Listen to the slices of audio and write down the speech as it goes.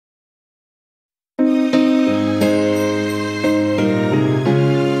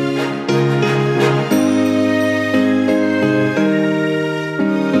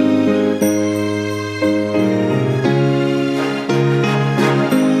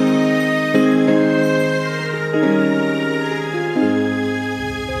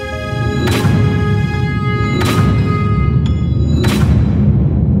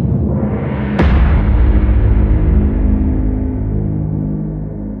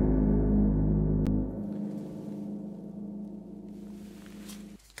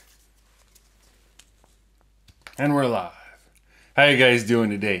And we're live. How you guys doing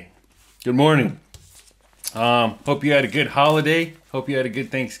today? Good morning. Hope you had a good holiday. Hope you had a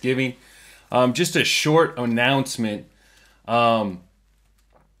good Thanksgiving. Just a short announcement. I'm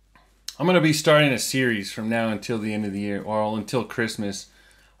going to be starting a series from now until the end of the year, or until Christmas.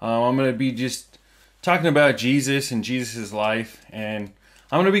 I'm going to be just talking about Jesus and Jesus' life, and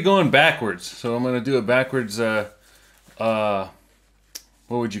I'm going to be going backwards. So I'm going to do a backwards, what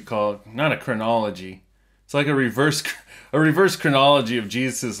would you call it? Not a chronology. It's like a reverse chronology of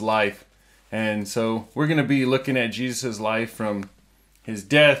Jesus' life. And so we're going to be looking at Jesus' life from his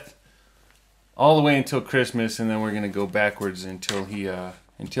death all the way until Christmas, and then we're going to go backwards until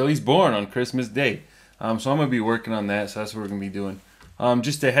he's born on Christmas Day. So I'm going to be working on that, so that's what we're going to be doing.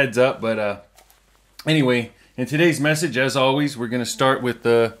 Just a heads up, but anyway, in today's message, as always, we're going to start with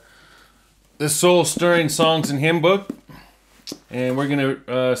the soul-stirring songs and hymn book, and we're going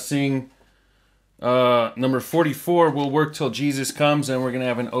to sing number 44, We'll Work Till Jesus Comes, and we're going to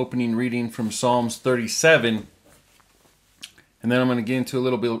have an opening reading from Psalms 37. And then I'm going to get into a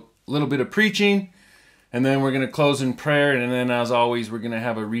little bit of preaching, and then we're going to close in prayer, and then as always, we're going to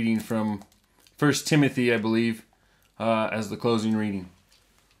have a reading from 1 Timothy, I believe, as the closing reading.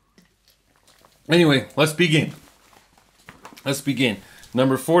 Anyway, let's begin.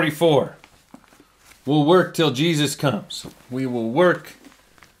 Number 44. We'll work till Jesus comes. We will work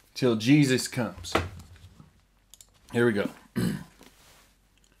till Jesus comes. Here we go.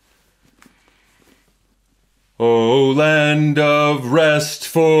 O land of rest,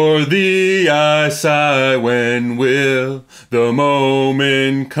 for thee I sigh. When will the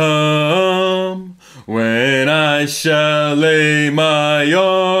moment come when I shall lay my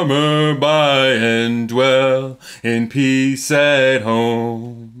armor by and dwell in peace at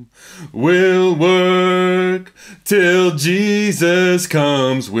home? We'll work till Jesus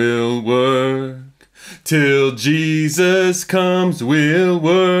comes, we'll work till Jesus comes, we'll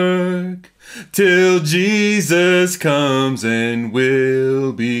work till Jesus comes, and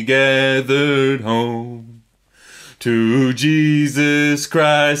we'll be gathered home. To Jesus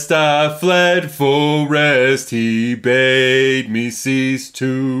Christ I fled for rest, he bade me cease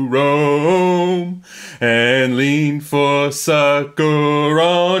to roam, and lean for succor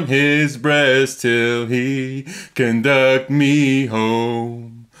on his breast till he conduct me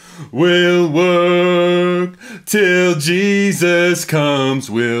home. We'll work till Jesus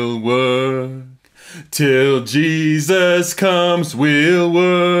comes, we'll work till Jesus comes, we'll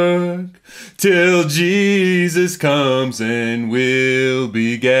work till Jesus comes, and we'll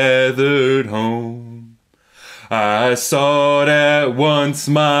be gathered home. I sought at once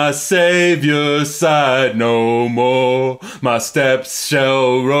my Savior's side, no more my steps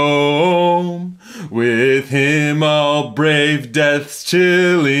shall roam. With him I'll brave death's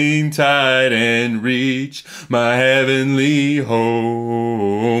chilling tide and reach my heavenly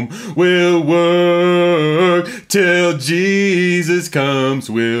home. We'll work till Jesus comes,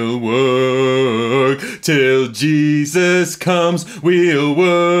 we'll work till Jesus comes, we'll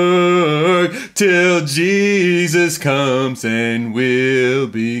work till Jesus comes, and we'll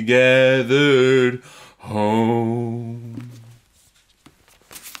be gathered home.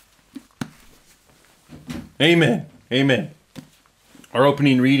 Amen. Amen. Our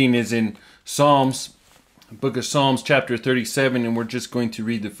opening reading is in Psalms, book of Psalms, chapter 37, and we're just going to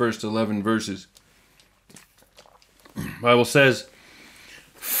read the first 11 verses. The Bible says,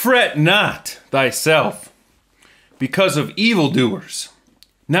 Fret not thyself because of evildoers,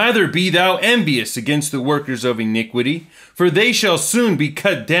 neither be thou envious against the workers of iniquity, for they shall soon be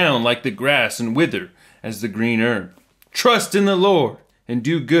cut down like the grass and wither as the green herb. Trust in the Lord and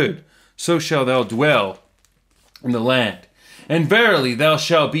do good, so shalt thou dwell in the land, and verily thou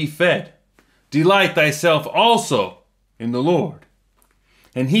shalt be fed. Delight thyself also in the Lord,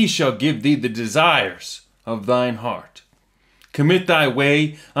 and he shall give thee the desires of thine heart. Commit thy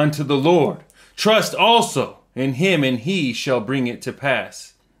way unto the Lord. Trust also in him, and he shall bring it to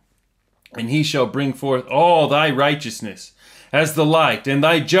pass. And he shall bring forth all thy righteousness as the light, and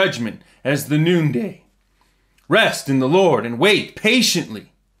thy judgment as the noonday. Rest in the Lord, and wait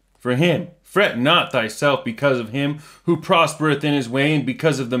patiently for him. Fret not thyself because of him who prospereth in his way, and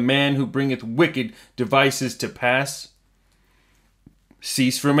because of the man who bringeth wicked devices to pass.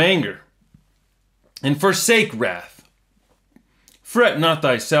 Cease from anger, and forsake wrath. Fret not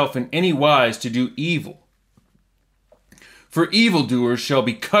thyself in any wise to do evil, for evildoers shall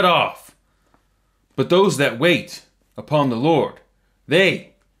be cut off. But those that wait upon the Lord,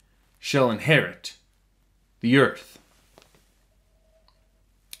 they shall inherit the earth.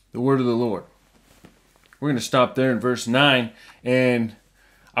 The word of the Lord. We're going to stop there in verse 9, and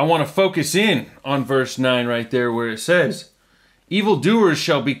I want to focus in on verse 9 right there where it says, evildoers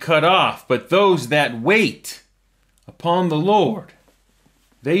shall be cut off, but those that wait upon the Lord,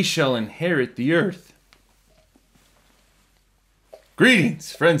 they shall inherit the earth.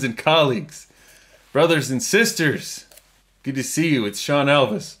 Greetings, friends and colleagues, brothers and sisters. Good to see you. It's Sean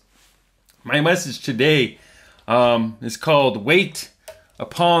Elvis. My message today is called Wait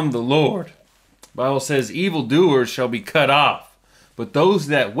Upon the Lord. The Bible says, evildoers shall be cut off, but those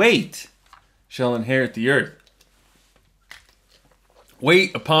that wait shall inherit the earth.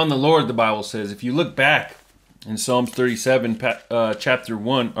 Wait upon the Lord, the Bible says. If you look back in Psalms 37,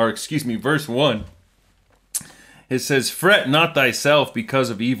 verse 1, it says, fret not thyself because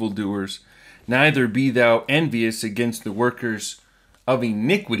of evildoers, neither be thou envious against the workers of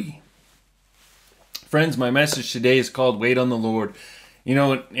iniquity. Friends, my message today is called Wait on the Lord. You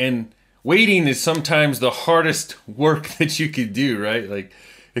know, and waiting is sometimes the hardest work that you could do, right? Like,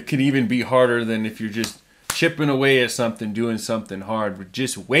 it can even be harder than if you're just chipping away at something, doing something hard. But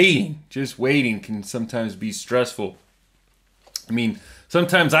just waiting can sometimes be stressful. I mean,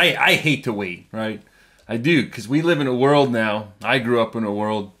 sometimes I hate to wait, right? I do, because we live in a world now. I grew up in a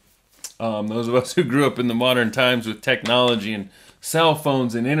world, those of us who grew up in the modern times with technology and cell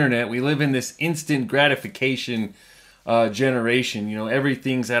phones and internet, we live in this instant gratification generation. You know,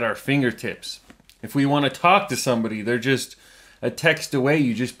 everything's at our fingertips. If we want to talk to somebody, they're just a text away.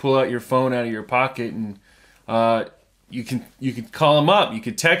 You just pull out your phone out of your pocket and you can call them up, you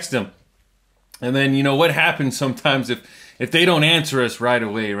could text them. And then, you know, what happens sometimes if they don't answer us right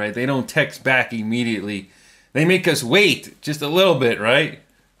away, right? They don't text back immediately. They make us wait just a little bit, right?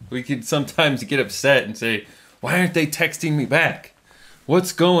 We could sometimes get upset and say, why aren't they texting me back?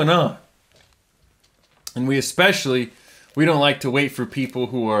 What's going on? And we don't like to wait for people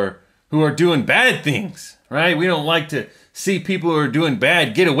who are doing bad things, right? We don't like to see people who are doing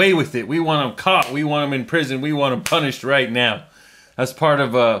bad get away with it. We want them caught. We want them in prison. We want them punished right now. That's part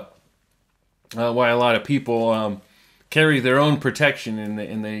of why a lot of people carry their own protection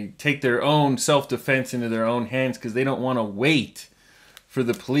and they take their own self-defense into their own hands because they don't want to wait for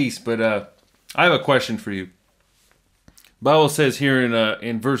the police. But I have a question for you. The Bible says here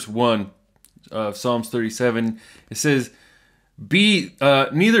in verse 1 of Psalms 37, it says,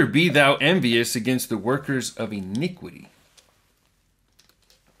 neither be thou envious against the workers of iniquity.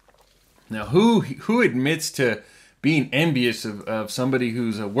 Now, who admits to being envious of somebody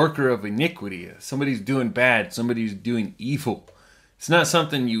who's a worker of iniquity? Somebody's doing bad, somebody's doing evil. It's not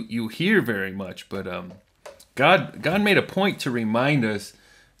something you hear very much, but God made a point to remind us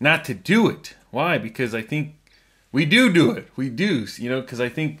not to do it. Why? Because I think we do it. We do, you know, because I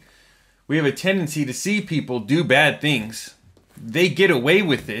think we have a tendency to see people do bad things. They get away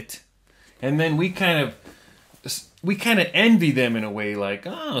with it, and then we kind of envy them in a way, like,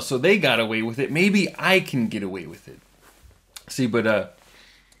 oh, so they got away with it. Maybe I can get away with it. See, but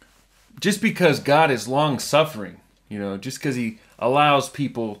just because God is long-suffering, you know, just because he allows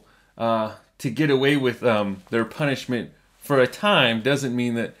people to get away with their punishment for a time doesn't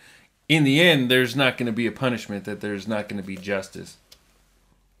mean that in the end there's not going to be a punishment, that there's not going to be justice.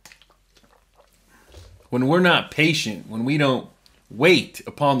 When we're not patient, when we don't wait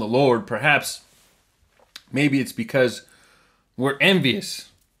upon the Lord, perhaps maybe it's because we're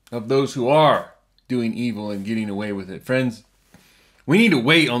envious of those who are doing evil and getting away with it. Friends, we need to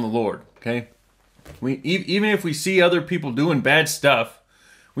wait on the Lord, okay? Even if we see other people doing bad stuff,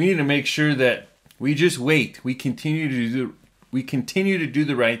 we need to make sure that we just wait. We continue to do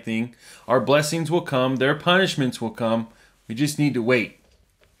the right thing. Our blessings will come. Their punishments will come. We just need to wait.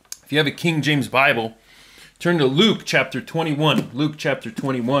 If you have a King James Bible, turn to Luke chapter 21. Luke chapter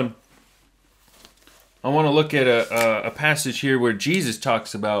 21. I want to look at a passage here where Jesus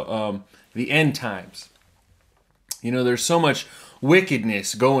talks about the end times. You know, there's so much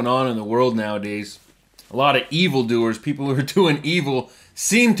wickedness going on in the world nowadays. A lot of evildoers, people who are doing evil,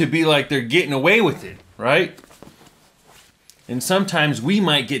 seem to be like they're getting away with it, right? And sometimes we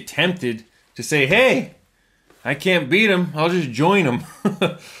might get tempted to say, hey, I can't beat them, I'll just join them,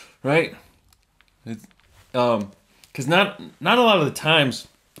 right? Because not a lot of the times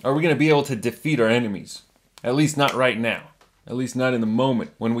are we going to be able to defeat our enemies. At least not right now. At least not in the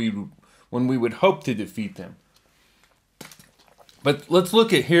moment when we would hope to defeat them. But let's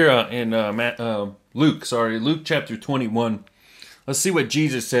look at here in Luke chapter 21. Let's see what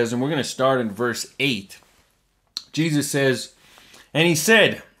Jesus says, and we're going to start in verse 8. Jesus says, and he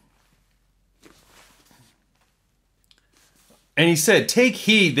said, take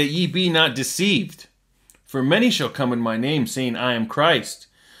heed that ye be not deceived. For many shall come in my name, saying, I am Christ.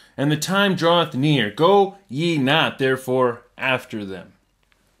 And the time draweth near. Go ye not therefore after them.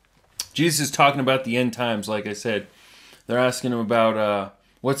 Jesus is talking about the end times, like I said. They're asking him about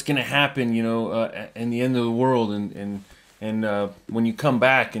what's going to happen, in the end of the world, and when you come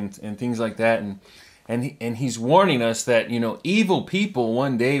back, and things like that, and he's warning us that evil people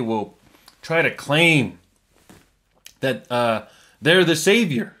one day will try to claim that they're the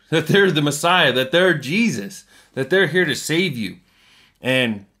Savior, that they're the Messiah, that they're Jesus, that they're here to save you,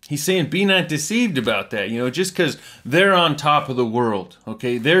 and he's saying, be not deceived about that. Just because they're on top of the world,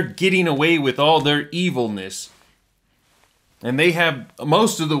 okay, they're getting away with all their evilness. And they have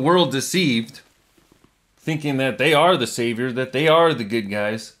most of the world deceived, thinking that they are the Savior, that they are the good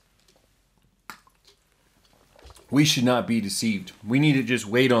guys. We should not be deceived. We need to just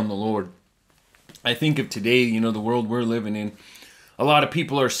wait on the Lord. I think of today, the world we're living in, a lot of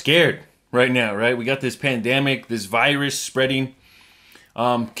people are scared right now, right? We got this pandemic, this virus spreading,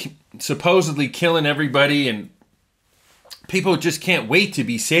 supposedly killing everybody, and people just can't wait to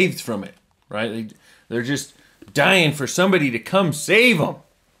be saved from it, right? They're just dying for somebody to come save them.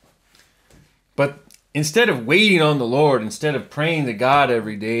 But instead of waiting on the Lord, instead of praying to God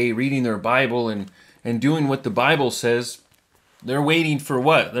every day, reading their Bible and doing what the Bible says, they're waiting for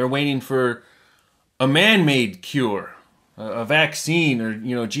what? They're waiting for a man-made cure, a vaccine,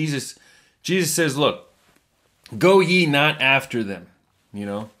 or Jesus says, look, go ye not after them,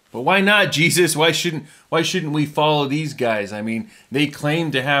 But why not, Jesus? Why shouldn't we follow these guys? I mean, they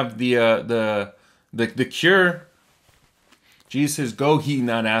claim to have the cure. Jesus says, go ye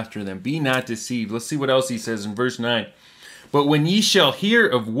not after them. Be not deceived. Let's see what else he says in verse 9. But when ye shall hear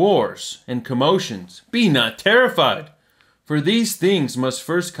of wars and commotions, be not terrified. For these things must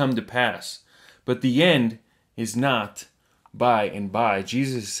first come to pass. But the end is not by and by.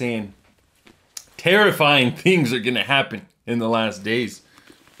 Jesus is saying, terrifying things are going to happen in the last days.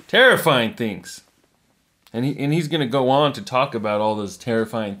 Terrifying things. And he's going to go on to talk about all those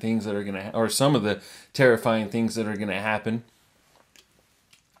terrifying things that are going to, or some of the terrifying things that are going to happen.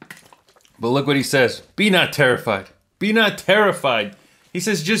 But look what he says. Be not terrified. Be not terrified. He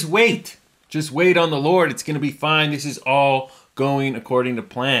says, just wait. Just wait on the Lord. It's going to be fine. This is all going according to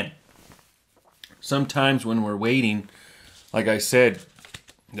plan. Sometimes when we're waiting, like I said,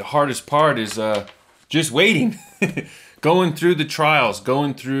 the hardest part is just waiting. Going through the trials,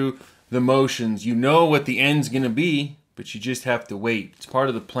 going through the motions. You know what the end's going to be, but you just have to wait. It's part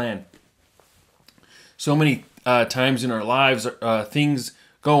of the plan. So many times in our lives, things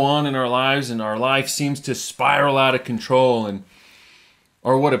go on in our lives, and our life seems to spiral out of control,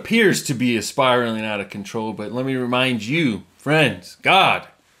 or what appears to be a spiraling out of control. But let me remind you, friends, God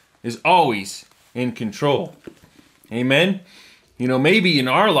is always in control. Amen? Maybe in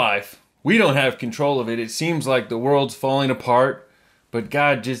our life, we don't have control of it. It seems like the world's falling apart. But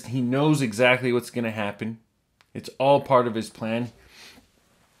God He knows exactly what's going to happen. It's all part of His plan.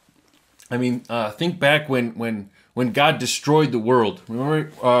 I mean, think back when God destroyed the world.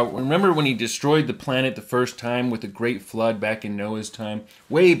 Remember when He destroyed the planet the first time with a great flood back in Noah's time?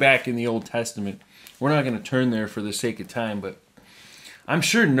 Way back in the Old Testament. We're not going to turn there for the sake of time, but I'm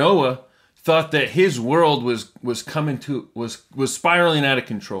sure Noah thought that his world was spiraling out of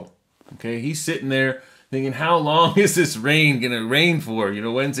control. Okay, he's sitting there thinking, how long is this rain going to rain for?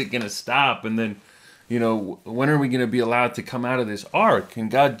 When's it going to stop? And then, when are we going to be allowed to come out of this ark?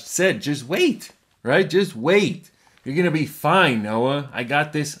 And God said, just wait, right? Just wait. You're going to be fine, Noah. I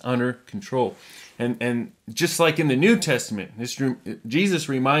got this under control. And just like in the New Testament, Jesus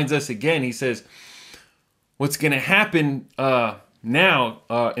reminds us again. He says, what's going to happen now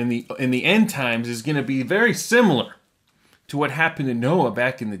in the end times is going to be very similar to what happened to Noah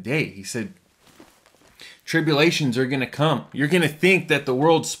back in the day. He said, tribulations are going to come. You're going to think that the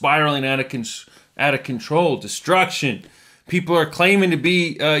world's spiraling out of control, destruction. People are claiming to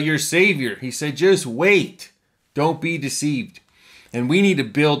be your Savior. He said, just wait. Don't be deceived. And we need to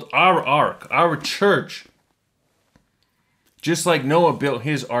build our ark, our church, just like Noah built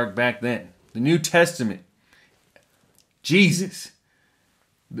his ark back then. The New Testament, Jesus,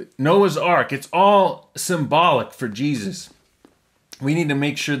 Noah's ark, it's all symbolic for Jesus. We need to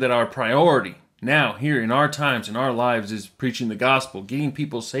make sure that our priority now, here in our times, in our lives, is preaching the gospel, getting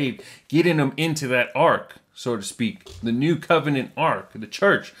people saved, getting them into that ark, so to speak, the new covenant ark, the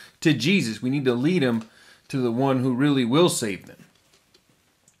church, to Jesus. We need to lead them to the one who really will save them.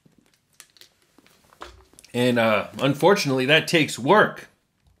 And unfortunately, that takes work.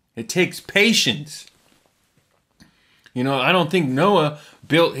 It takes patience. I don't think Noah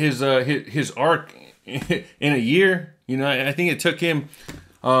built his ark in a year. I think it took him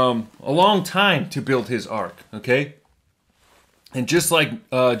a long time to build his ark. Okay, and just like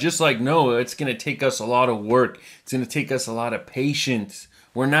Noah, it's going to take us a lot of work. It's going to take us a lot of patience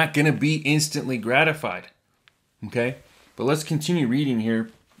We're not going to be instantly gratified. Okay? But let's continue reading here.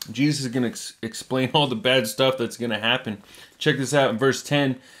 Jesus is going to explain all the bad stuff that's going to happen. Check this out in verse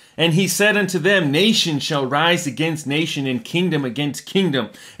 10. And he said unto them, Nation shall rise against nation, and kingdom against kingdom,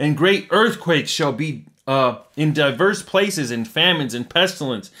 and great earthquakes shall be in diverse places, and famines, and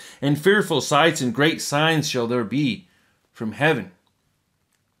pestilence, and fearful sights, and great signs shall there be from heaven.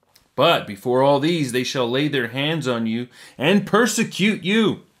 But before all these they shall lay their hands on you, and persecute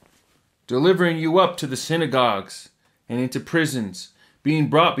you, delivering you up to the synagogues, and into prisons, being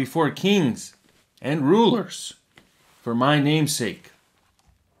brought before kings and rulers for my name's sake.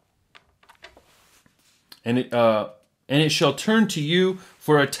 And it shall turn to you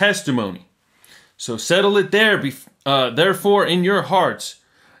for a testimony. So settle it therefore in your hearts,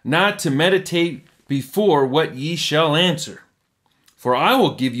 not to meditate before what ye shall answer. For I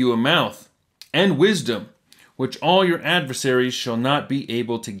will give you a mouth and wisdom, which all your adversaries shall not be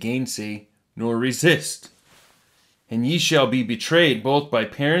able to gainsay nor resist. And ye shall be betrayed both by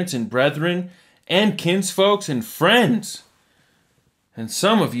parents and brethren and kinsfolks and friends. And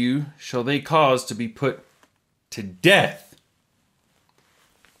some of you shall they cause to be put to death.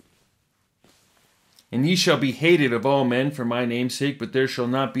 And ye shall be hated of all men for my name's sake, but there shall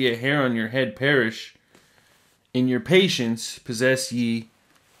not be a hair on your head perish. In your patience possess ye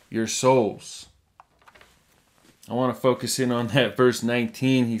your souls. I want to focus in on that verse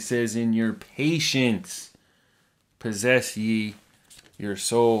 19. He says, in your patience possess ye your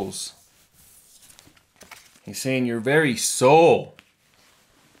souls. He's saying your very soul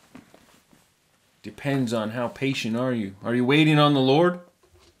depends on how patient are you. Are you waiting on the Lord?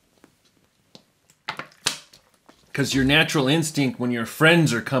 Because your natural instinct when your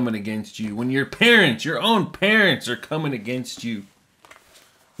friends are coming against you, when your parents, your own parents are coming against you,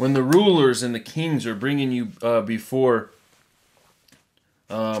 when the rulers and the kings are bringing you before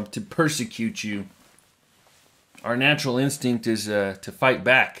to persecute you, our natural instinct is to fight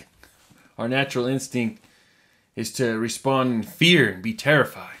back. Our natural instinct is to respond in fear and be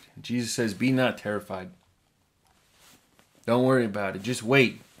terrified. Jesus says, be not terrified. Don't worry about it. Just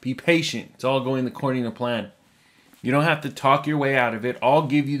wait. Be patient. It's all going according to plan. You don't have to talk your way out of it. I'll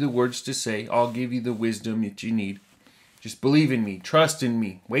give you the words to say. I'll give you the wisdom that you need. Just believe in me. Trust in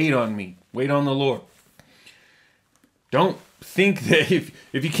me. Wait on me. Wait on the Lord. Don't think that if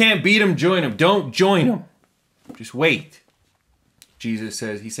you can't beat him, join him. Don't join him. Just wait. Jesus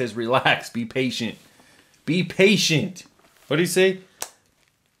says, he says, relax. Be patient. Be patient. What did he say?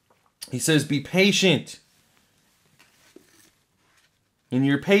 He says, be patient. In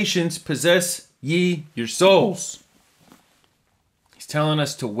your patience possess ye your souls. He's telling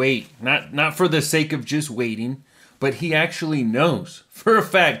us to wait, not for the sake of just waiting, but he actually knows. For a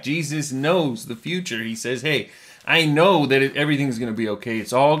fact, Jesus knows the future. He says, hey, I know that everything's going to be okay.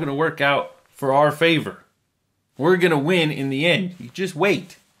 It's all going to work out for our favor. We're going to win in the end. You just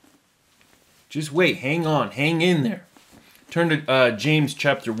wait. Just wait. Hang on. Hang in there. Turn to James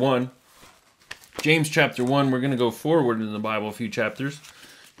chapter 1. James chapter 1, we're going to go forward in the Bible a few chapters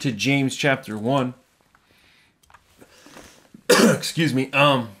to James chapter 1. Excuse me.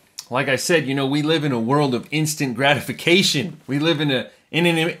 Like I said, we live in a world of instant gratification. We live in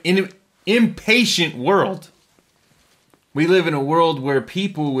an impatient world. We live in a world where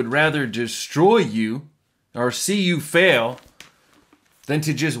people would rather destroy you or see you fail than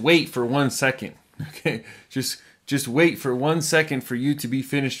to just wait for 1 second. Okay? Just wait for 1 second for you to be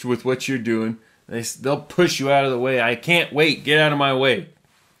finished with what you're doing. They'll push you out of the way. I can't wait. Get out of my way.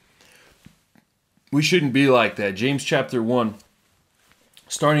 We shouldn't be like that. James chapter 1,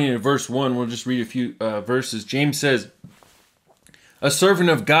 starting in verse 1, we'll just read a few verses. James says, a servant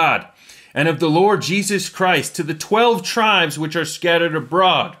of God and of the Lord Jesus Christ to the 12 tribes which are scattered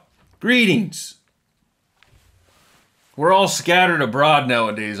abroad. Greetings. We're all scattered abroad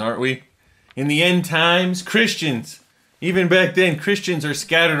nowadays, aren't we? In the end times, Christians, even back then, Christians are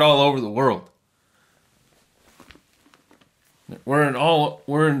scattered all over the world.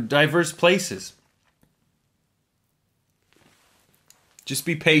 We're in diverse places. Just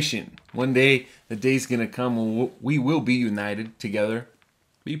be patient. One day, the day's going to come when we will be united together.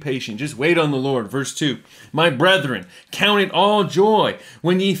 Be patient. Just wait on the Lord. Verse 2. My brethren, count it all joy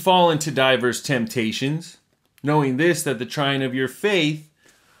when ye fall into diverse temptations, knowing this, that the trying of your faith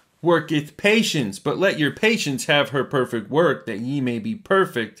worketh patience. But let your patience have her perfect work, that ye may be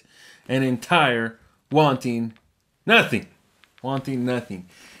perfect and entire, wanting nothing. Wanting nothing.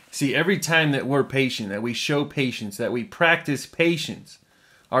 See, every time that we're patient, that we show patience, that we practice patience,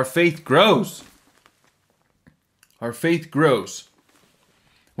 our faith grows. Our faith grows.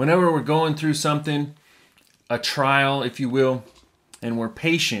 Whenever we're going through something, a trial, if you will, and we're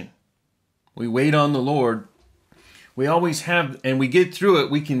patient, we wait on the Lord, we always have, and we get through it,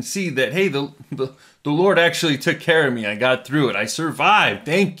 we can see that, hey, the Lord actually took care of me. I got through it. I survived.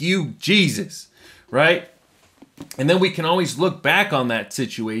 Thank you, Jesus. Right? And then we can always look back on that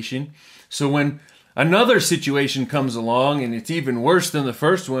situation. So when another situation comes along and it's even worse than the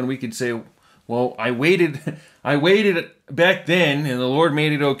first one, we could say, well, I waited back then and the Lord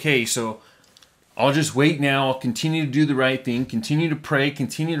made it okay. So I'll just wait now. I'll continue to do the right thing, continue to pray,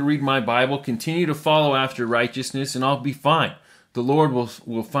 continue to read my Bible, continue to follow after righteousness, and I'll be fine. The Lord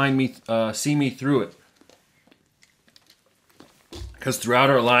will find me, see me through it. Because throughout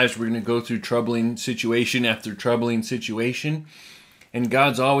our lives, we're going to go through troubling situation after troubling situation, and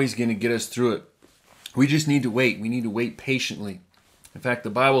God's always going to get us through it. We just need to wait. We need to wait patiently. In fact, the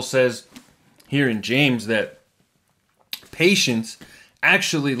Bible says here in James that patience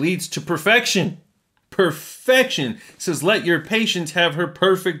actually leads to perfection. Perfection. It says, let your patience have her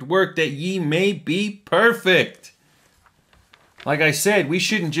perfect work, that ye may be perfect. Like I said, we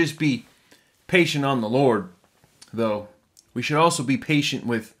shouldn't just be patient on the Lord, though. We should also be patient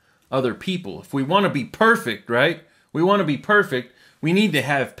with other people. If we want to be perfect, right? We want to be perfect, we need to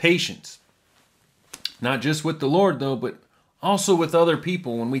have patience. Not just with the Lord, though, but also with other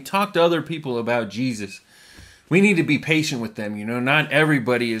people. When we talk to other people about Jesus, we need to be patient with them. You know, not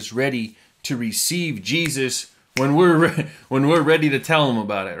everybody is ready to receive Jesus when we're ready to tell them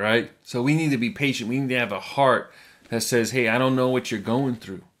about it, right? So we need to be patient. We need to have a heart that says, hey, I don't know what you're going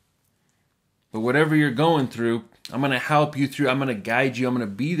through, but whatever you're going through, I'm going to help you through. I'm going to guide you. I'm going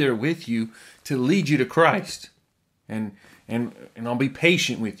to be there with you to lead you to Christ. And I'll be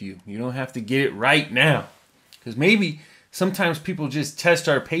patient with you. You don't have to get it right now. Because maybe sometimes people just test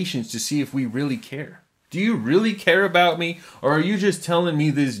our patience to see if we really care. Do you really care about me? Or are you just telling me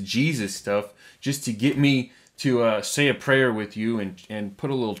this Jesus stuff just to get me to say a prayer with you and put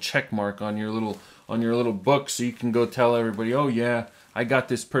a little check mark on your little book so you can go tell everybody, oh yeah, I got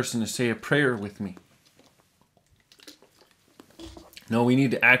this person to say a prayer with me. No, we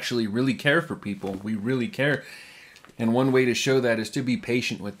need to actually really care for people. We really care. And one way to show that is to be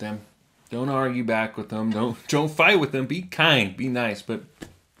patient with them. Don't argue back with them. Don't fight with them. Be kind. Be nice. But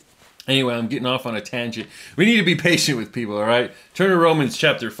anyway, I'm getting off on a tangent. We need to be patient with people, all right? Turn to Romans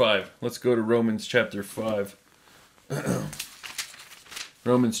chapter 5. Let's go to Romans chapter 5.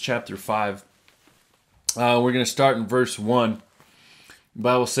 Romans chapter 5. We're going to start in verse 1. The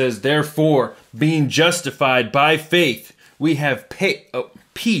Bible says, therefore, being justified by faith, we have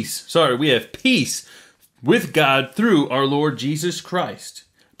peace with God through our Lord Jesus Christ,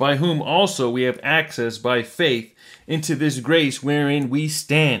 by whom also we have access by faith into this grace wherein we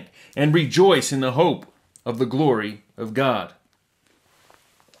stand, and rejoice in the hope of the glory of God.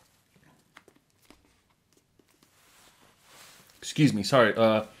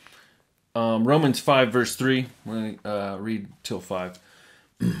 Romans 5 verse 3. We're going to read till 5.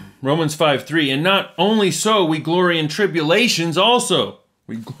 Romans 5:3, and not only so, we glory in tribulations also.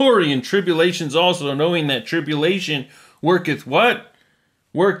 We glory in tribulations also, knowing that tribulation worketh what?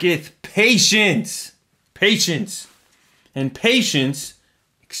 Worketh patience. Patience. And patience,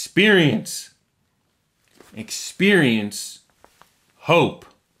 experience. Experience, hope.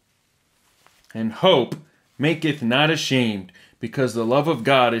 And hope maketh not ashamed, because the love of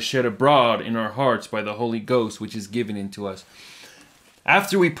God is shed abroad in our hearts by the Holy Ghost, which is given unto us.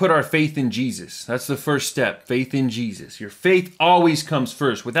 After we put our faith in Jesus, that's the first step, faith in Jesus. Your faith always comes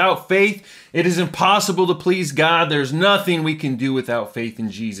first. Without faith, it is impossible to please God. There's nothing we can do without faith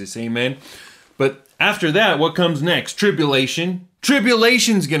in Jesus. Amen. But after that, what comes next? Tribulation.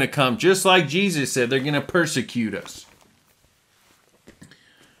 Tribulation's going to come, just like Jesus said. They're going to persecute us.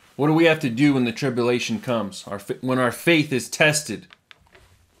 What do we have to do when the tribulation comes? When our faith is tested.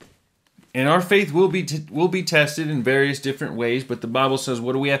 And our faith will be tested in various different ways, but the Bible says,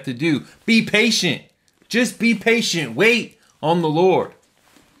 what do we have to do? Be patient. Just be patient. Wait on the Lord.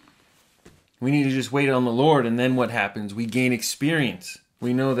 We need to just wait on the Lord, and then what happens? We gain experience.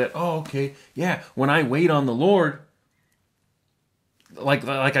 We know that, oh, okay, yeah, when I wait on the Lord, like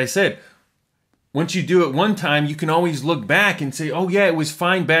I said, once you do it one time, you can always look back and say, oh yeah, it was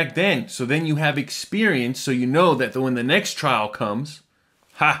fine back then. So then you have experience, so you know that when the next trial comes,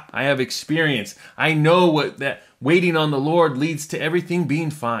 I have experience. I know what that waiting on the Lord leads to everything being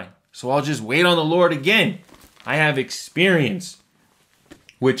fine. So I'll just wait on the Lord again. I have experience,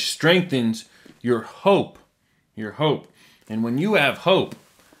 which strengthens your hope. Your hope. And when you have hope,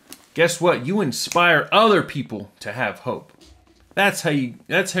 guess what? You inspire other people to have hope. That's how you're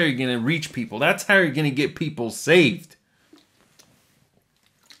going to reach people. That's how you're going to get people saved.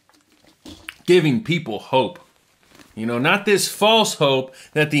 Giving people hope. Not this false hope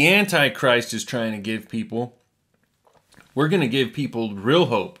that the Antichrist is trying to give people. We're going to give people real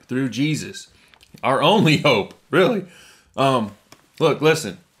hope through Jesus. Our only hope, really. Look,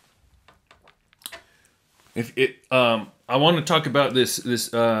 listen. I want to talk about this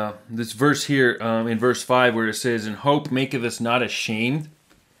verse here in verse 5 where it says, "And hope maketh us not ashamed."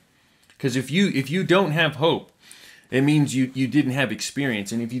 Because if you don't have hope, it means you didn't have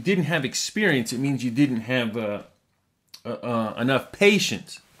experience, and if you didn't have experience, it means you didn't have enough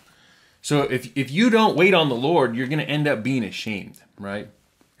patience. So if you don't wait on the Lord, you're going to end up being ashamed, right?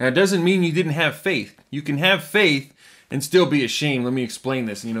 Now, it doesn't mean you didn't have faith. You can have faith and still be ashamed. Let me explain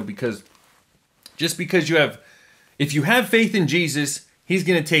this, because just because if you have faith in Jesus, he's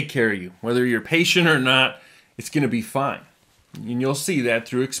going to take care of you. Whether you're patient or not, it's going to be fine. And you'll see that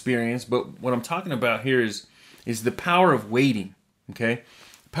through experience. But what I'm talking about here is the power of waiting, okay?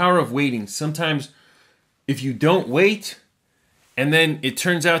 The power of waiting. Sometimes if you don't wait and then it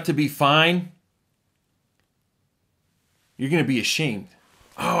turns out to be fine, you're going to be ashamed.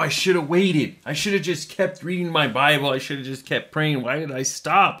 Oh, I should have waited. I should have just kept reading my Bible. I should have just kept praying. Why did I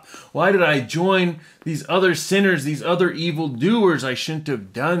stop? Why did I join these other sinners, these other evildoers? I shouldn't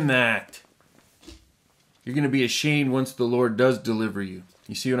have done that. You're going to be ashamed once the Lord does deliver you.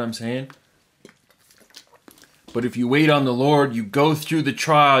 You see what I'm saying? But if you wait on the Lord, you go through the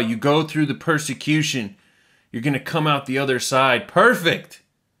trial, you go through the persecution, you're going to come out the other side perfect,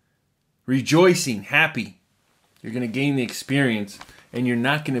 rejoicing, happy. You're going to gain the experience. And you're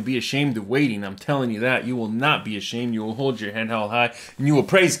not going to be ashamed of waiting. I'm telling you that. You will not be ashamed. You will hold your head held high. And you will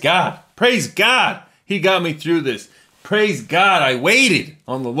praise God. Praise God. He got me through this. Praise God. I waited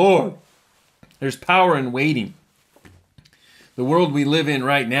on the Lord. There's power in waiting. The world we live in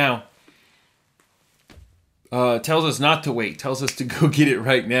right now tells us not to wait. Tells us to go get it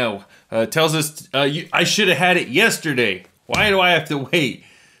right now. Tells us I should have had it yesterday. Why do I have to wait?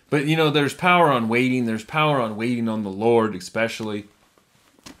 But, there's power on waiting. There's power on waiting on the Lord, especially.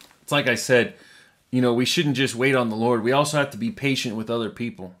 It's like I said, we shouldn't just wait on the Lord. We also have to be patient with other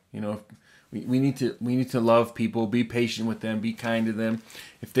people. We need to love people, be patient with them, be kind to them.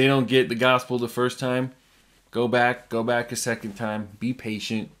 If they don't get the gospel the first time, go back a second time, be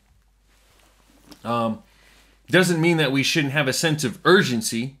patient. Doesn't mean that we shouldn't have a sense of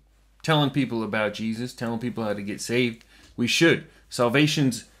urgency, telling people about Jesus, telling people how to get saved. We should.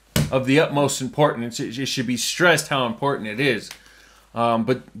 Salvation's of the utmost importance. It should be stressed how important it is.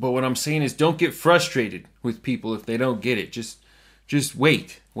 But what I'm saying is, don't get frustrated with people if they don't get it. Just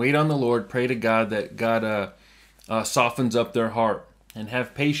wait. Wait on the Lord. Pray to God that God softens up their heart, and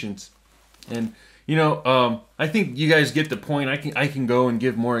have patience. And I think you guys get the point. I can go and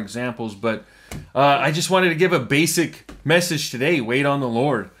give more examples, but I just wanted to give a basic message today. Wait on the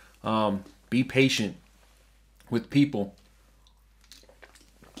Lord. Be patient with people.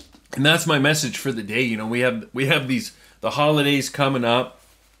 And that's my message for the day. We have the holidays coming up.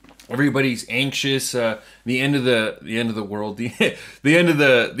 Everybody's anxious. The end of the world. The end of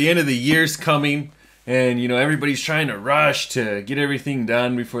the year's coming, and everybody's trying to rush to get everything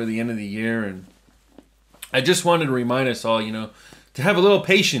done before the end of the year. And I just wanted to remind us all, to have a little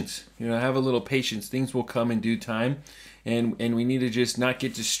patience. Have a little patience. Things will come in due time, and we need to just not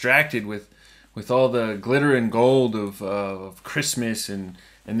get distracted with all the glitter and gold of Christmas and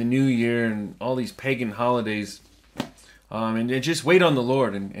the New Year and all these pagan holidays. And just wait on the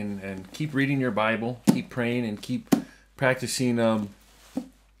Lord and keep reading your Bible, keep praying, and keep practicing our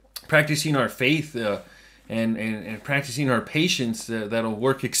faith and practicing our patience that'll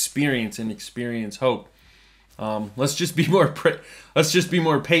work experience and experience hope. Let's just be more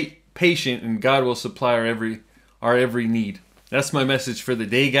patient, and God will supply our every need. That's my message for the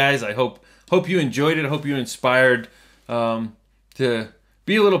day, guys. I hope you enjoyed it. I hope you're inspired to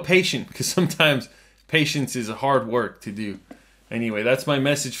be a little patient, because sometimes patience is a hard work to do. Anyway, that's my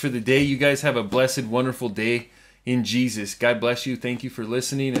message for the day. You guys have a blessed, wonderful day in Jesus. God bless you. Thank you for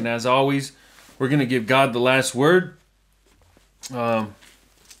listening. And as always, we're going to give God the last word. I'm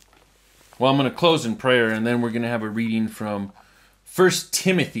going to close in prayer, and then we're going to have a reading from 1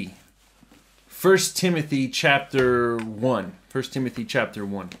 Timothy. 1 Timothy chapter 1. 1 Timothy chapter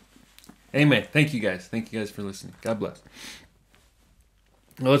 1. Amen. Thank you guys. Thank you guys for listening. God bless.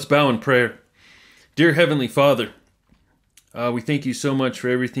 Now let's bow in prayer. Dear Heavenly Father, we thank you so much for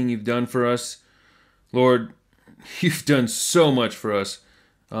everything you've done for us. Lord, you've done so much for us.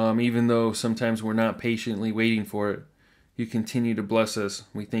 Even though sometimes we're not patiently waiting for it, you continue to bless us.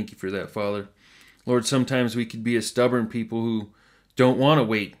 We thank you for that, Father. Lord, sometimes we could be a stubborn people who don't want to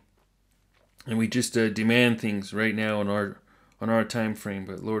wait, and we just demand things right now on our time frame.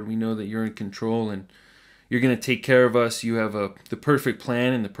 But Lord, we know that you're in control, and you're going to take care of us. You have the perfect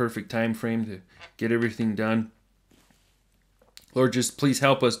plan and the perfect time frame to get everything done. Lord, just please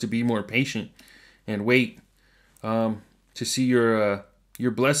help us to be more patient and wait to see your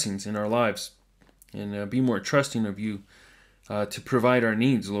blessings in our lives, and be more trusting of you to provide our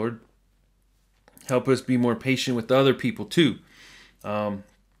needs, Lord. Help us be more patient with other people too.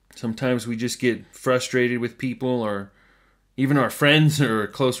 Sometimes we just get frustrated with people, or even our friends or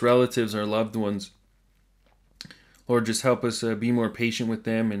close relatives or loved ones. Lord, just help us be more patient with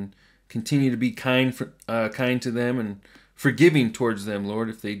them and continue to be kind to them and forgiving towards them, Lord.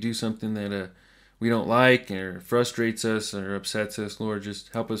 If they do something that we don't like or frustrates us or upsets us, Lord, just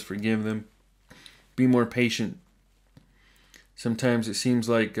help us forgive them. Be more patient. Sometimes it seems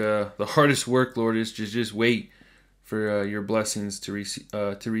like the hardest work, Lord, is to just wait for your blessings to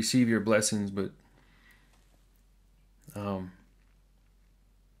receive your blessings. But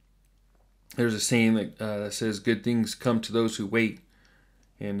there's a saying that says, "Good things come to those who wait,"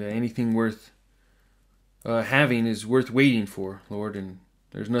 and anything worth having is worth waiting for, Lord. And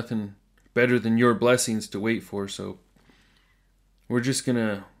there's nothing better than your blessings to wait for. So we're just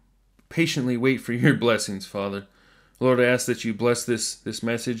gonna patiently wait for your blessings, Father. Lord, I ask that you bless this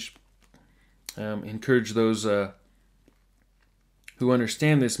message. Encourage those who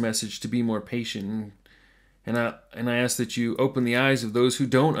understand this message to be more patient. And I ask that you open the eyes of those who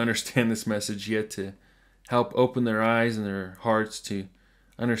don't understand this message yet, to help open their eyes and their hearts to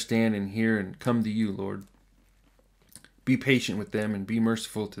understand and hear and come to you, Lord. Be patient with them and be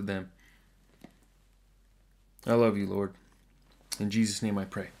merciful to them. I love you, Lord. In Jesus' name I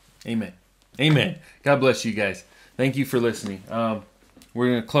pray. Amen. Amen. God bless you guys. Thank you for listening. We're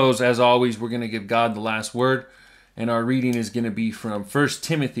going to close, as always. We're going to give God the last word. And our reading is going to be from 1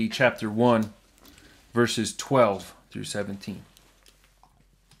 Timothy chapter 1, verses 12 through 17.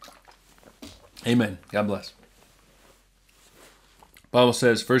 Amen. God bless. The Bible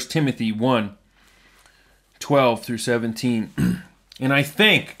says, 1 Timothy 1, 12 through 17. And I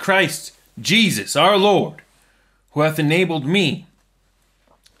thank Christ Jesus, our Lord, who hath enabled me,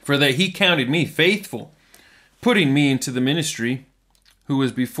 for that he counted me faithful, putting me into the ministry, who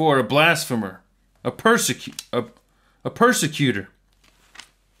was before a blasphemer, a persecutor,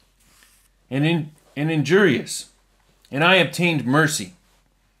 and injurious. And I obtained mercy,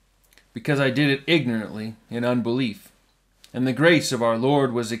 because I did it ignorantly in unbelief. And the grace of our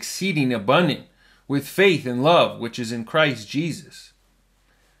Lord was exceeding abundant with faith and love, which is in Christ Jesus.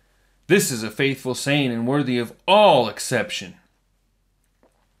 This is a faithful saying and worthy of all exception,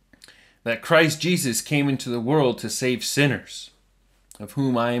 that Christ Jesus came into the world to save sinners, of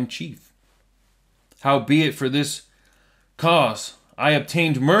whom I am chief. Howbeit for this cause I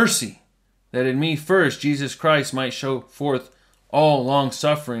obtained mercy, that in me first Jesus Christ might show forth all long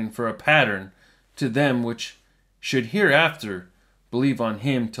suffering for a pattern to them which should hereafter believe on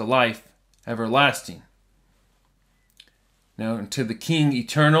him to life everlasting. Now unto the King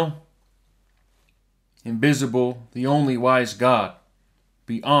eternal, invisible, the only wise God,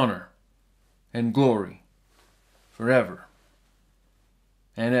 be honor and glory forever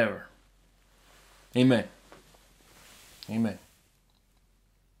and ever. Amen. Amen.